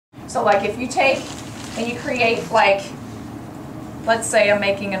So like if you take and you create like, let's say I'm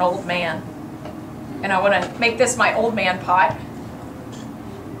making an old man and I want to make this my old man pot.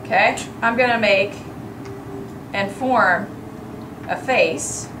 Okay, I'm going to make and form a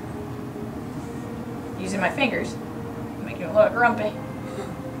face using my fingers. Make him look grumpy.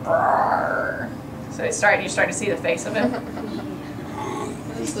 So you start to see the face of him.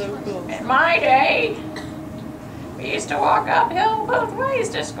 That's so cool. In my day, we used to walk uphill both ways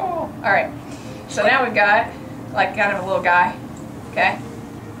to school. All right, so now we've got like kind of a little guy. Okay.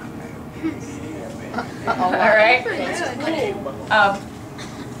 All right.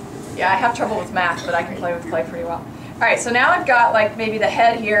 Yeah, I have trouble with math, but I can play with clay pretty well. All right, so now I've got like maybe the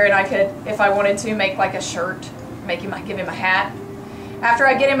head here, and I could, if I wanted to, make like a shirt, give him a hat. After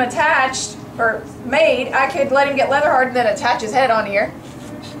I get him attached or made, I could let him get leather hard and then attach his head on here.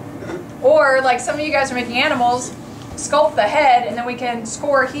 Or like some of you guys are making animals, sculpt the head and then we can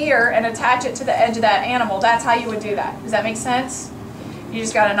score here and attach it to the edge of that animal. That's how you would do that. Does that make sense? You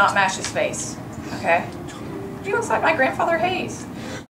just got to not mash his face. Okay? He looks like my grandfather Hayes.